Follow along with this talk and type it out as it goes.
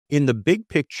In the big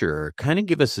picture, kind of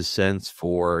give us a sense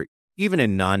for even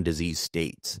in non-disease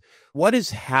states, what is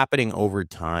happening over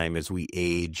time as we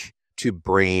age to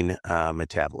brain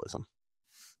metabolism?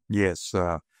 Yes,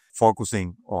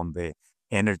 focusing on the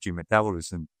energy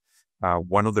metabolism,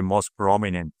 one of the most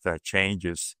prominent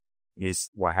changes is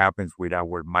what happens with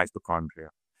our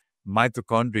mitochondria.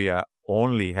 Mitochondria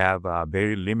only have a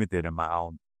very limited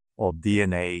amount of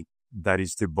DNA that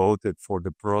is devoted for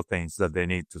the proteins that they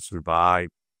need to survive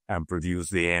and produce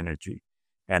the energy.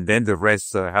 And then the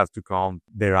rest has to come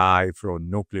derived from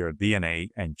nuclear DNA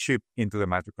and chip into the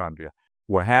mitochondria.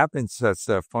 What happens as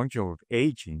a function of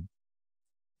aging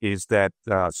is that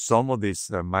some of these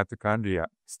mitochondria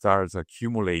starts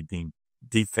accumulating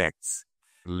defects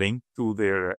linked to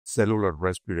their cellular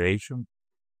respiration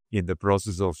in the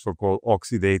process of so-called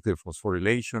oxidative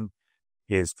phosphorylation,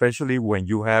 especially when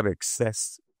you have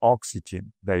excess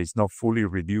oxygen that is not fully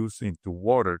reduced into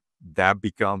water, that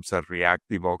becomes a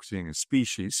reactive oxygen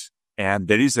species. And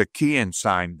there is a key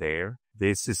enzyme there.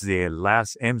 This is the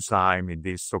last enzyme in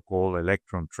this so-called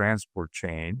electron transport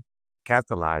chain,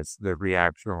 catalyze the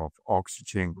reaction of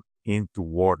oxygen into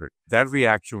water. That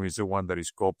reaction is the one that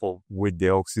is coupled with the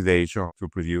oxidation to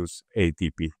produce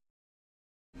ATP.